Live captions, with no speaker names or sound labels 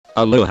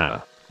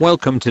Aloha.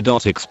 Welcome to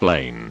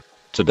 .explain.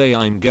 Today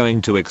I'm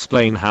going to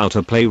explain how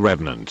to play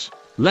Revenant.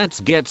 Let's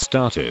get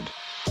started.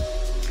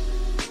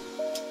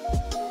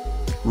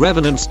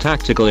 Revenant's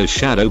tactical is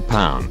Shadow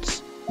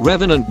Pounce.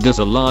 Revenant does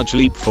a large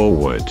leap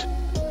forward.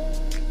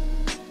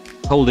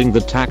 Holding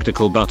the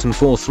tactical button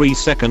for 3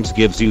 seconds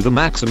gives you the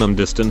maximum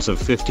distance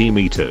of 50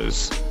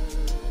 meters.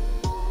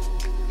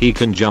 He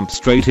can jump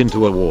straight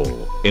into a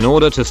wall in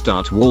order to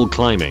start wall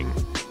climbing.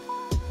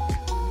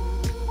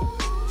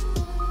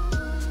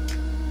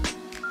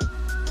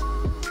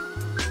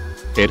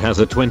 It has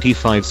a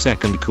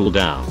 25-second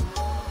cooldown.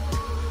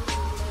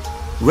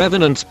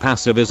 Revenant's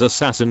passive is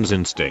Assassin's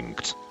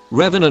Instinct.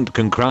 Revenant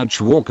can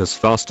crouch walk as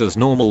fast as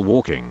normal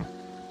walking.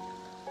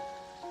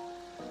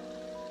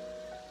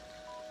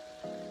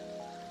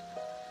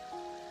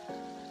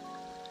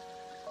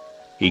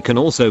 He can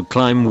also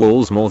climb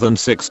walls more than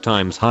 6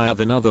 times higher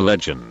than other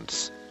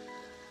legends.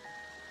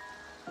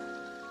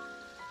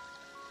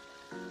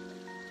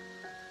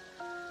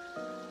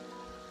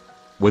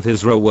 With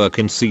his row work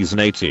in Season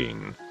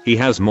 18, he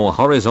has more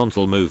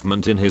horizontal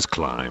movement in his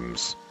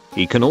climbs.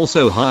 He can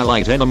also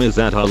highlight enemies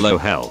that are low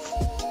health.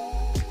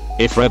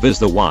 If Rev is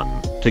the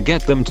one to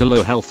get them to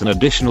low health, an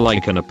additional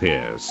icon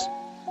appears.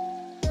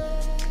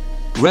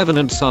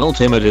 Revenant's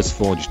ultimate is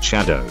Forged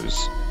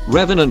Shadows.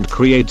 Revenant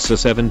creates a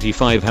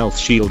 75 health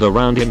shield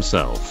around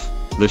himself.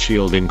 The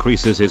shield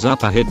increases his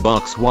upper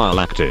hitbox while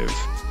active.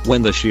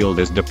 When the shield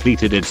is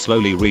depleted, it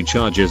slowly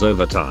recharges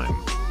over time.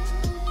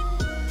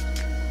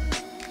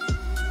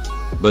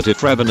 But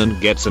if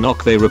Revenant gets a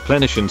knock, they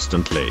replenish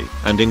instantly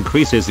and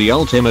increases the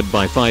ultimate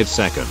by 5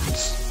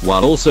 seconds,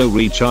 while also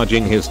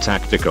recharging his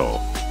tactical.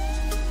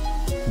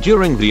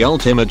 During the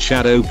ultimate,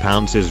 Shadow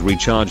Pounce's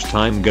recharge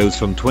time goes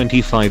from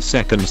 25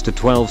 seconds to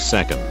 12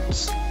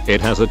 seconds. It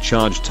has a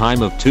charge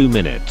time of 2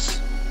 minutes.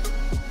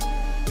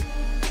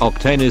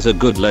 Octane is a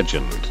good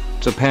legend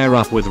to pair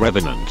up with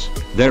Revenant.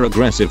 Their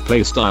aggressive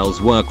playstyles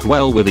work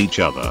well with each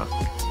other.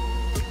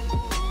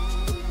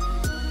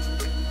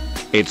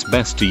 It's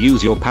best to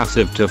use your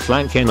passive to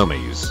flank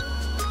enemies.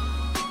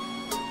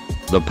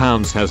 The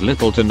Pounce has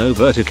little to no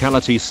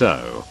verticality,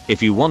 so if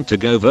you want to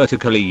go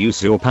vertically,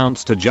 use your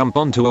Pounce to jump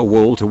onto a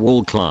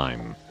wall-to-wall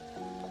climb.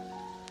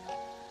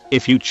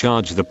 If you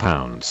charge the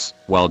Pounce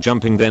while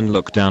jumping, then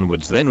look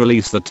downwards, then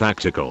release the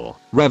tactical,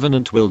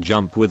 Revenant will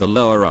jump with a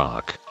lower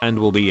arc and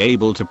will be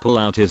able to pull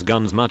out his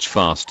guns much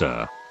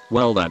faster.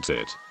 Well, that's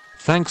it.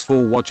 Thanks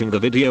for watching the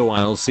video.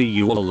 I'll see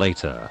you all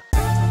later.